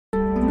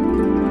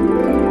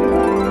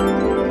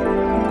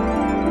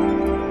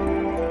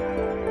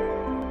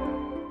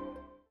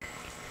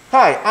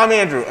Hi, I'm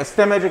Andrew, a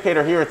STEM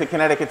educator here at the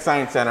Connecticut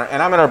Science Center,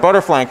 and I'm at our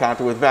butterfly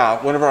encounter with Val,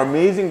 one of our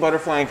amazing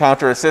butterfly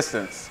encounter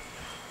assistants.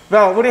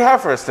 Val, what do you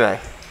have for us today?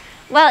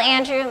 Well,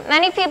 Andrew,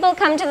 many people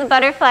come to the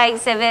butterfly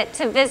exhibit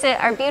to visit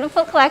our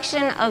beautiful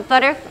collection of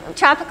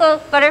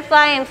tropical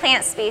butterfly and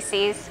plant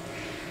species.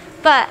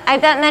 But I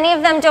bet many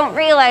of them don't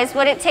realize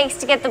what it takes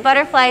to get the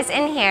butterflies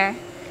in here.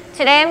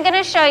 Today I'm going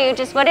to show you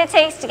just what it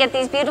takes to get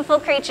these beautiful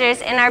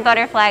creatures in our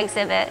butterfly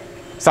exhibit.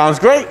 Sounds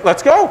great.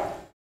 Let's go.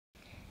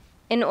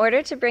 In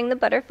order to bring the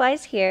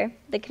butterflies here,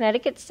 the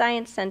Connecticut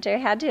Science Center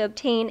had to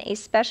obtain a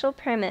special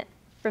permit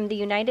from the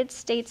United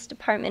States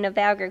Department of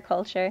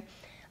Agriculture,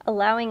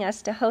 allowing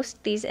us to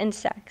host these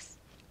insects.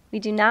 We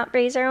do not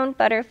raise our own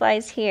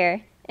butterflies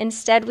here.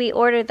 Instead, we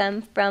order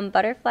them from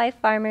butterfly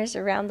farmers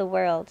around the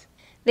world.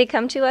 They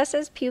come to us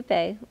as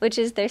pupae, which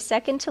is their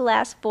second to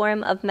last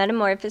form of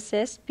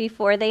metamorphosis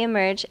before they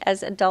emerge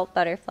as adult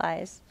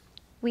butterflies.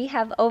 We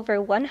have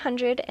over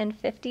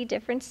 150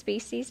 different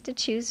species to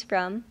choose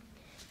from,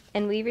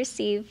 and we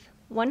receive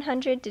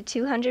 100 to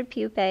 200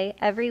 pupae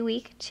every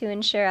week to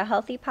ensure a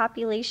healthy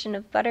population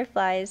of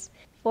butterflies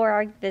for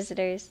our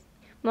visitors.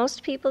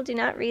 Most people do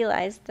not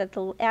realize that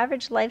the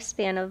average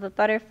lifespan of a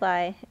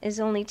butterfly is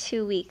only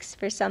 2 weeks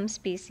for some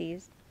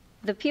species.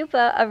 The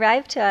pupa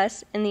arrive to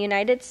us in the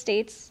United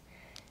States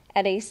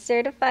at a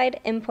certified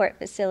import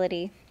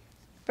facility.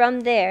 From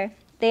there,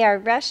 they are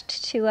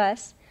rushed to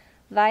us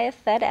via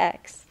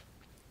FedEx.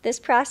 This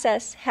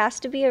process has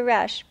to be a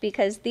rush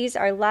because these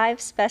are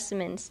live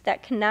specimens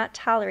that cannot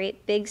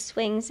tolerate big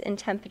swings in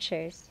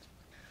temperatures.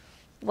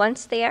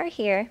 Once they are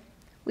here,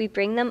 we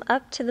bring them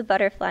up to the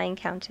butterfly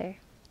encounter.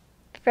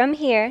 From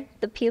here,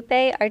 the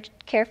pupae are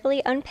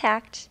carefully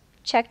unpacked,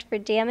 checked for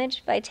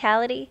damage,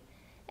 vitality,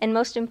 and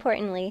most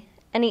importantly,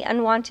 any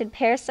unwanted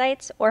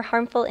parasites or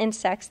harmful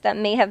insects that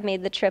may have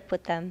made the trip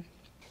with them.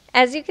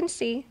 As you can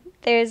see,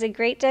 there is a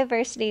great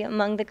diversity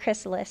among the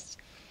chrysalids.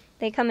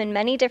 They come in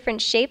many different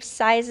shapes,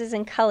 sizes,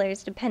 and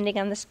colors depending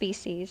on the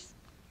species.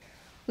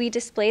 We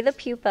display the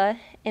pupa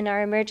in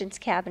our emergence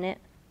cabinet,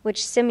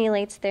 which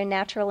simulates their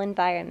natural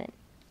environment.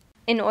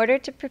 In order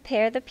to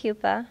prepare the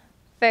pupa,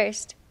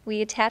 first,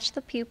 we attach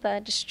the pupa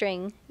to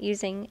string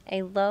using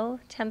a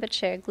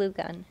low-temperature glue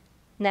gun.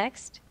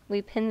 Next,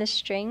 we pin the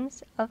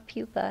strings of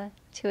pupa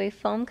to a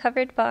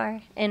foam-covered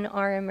bar in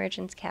our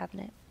emergence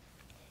cabinet.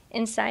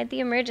 Inside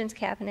the emergence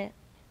cabinet,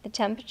 the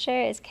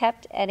temperature is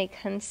kept at a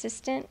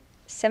consistent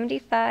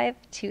 75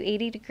 to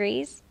 80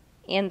 degrees,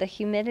 and the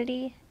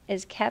humidity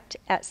is kept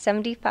at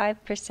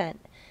 75%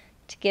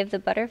 to give the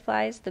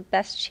butterflies the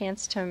best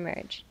chance to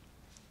emerge.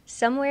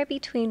 Somewhere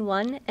between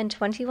 1 and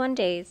 21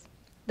 days,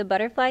 the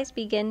butterflies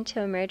begin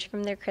to emerge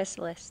from their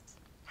chrysalids.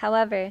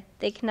 However,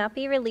 they cannot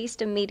be released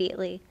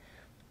immediately.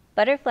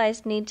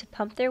 Butterflies need to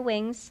pump their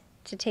wings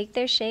to take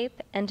their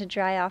shape and to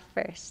dry off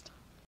first.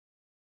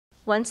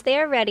 Once they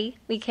are ready,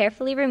 we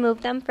carefully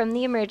remove them from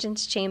the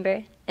emergence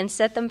chamber and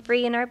set them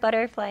free in our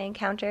butterfly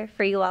encounter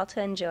for you all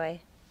to enjoy.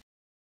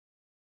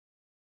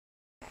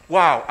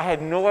 Wow, I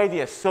had no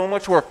idea so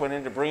much work went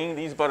into bringing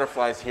these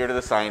butterflies here to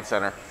the Science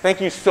Center.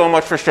 Thank you so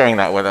much for sharing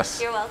that with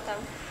us. You're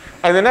welcome.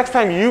 And the next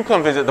time you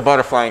come visit the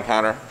butterfly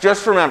encounter,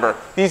 just remember,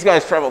 these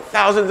guys travel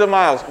thousands of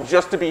miles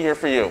just to be here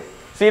for you.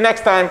 See you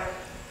next time.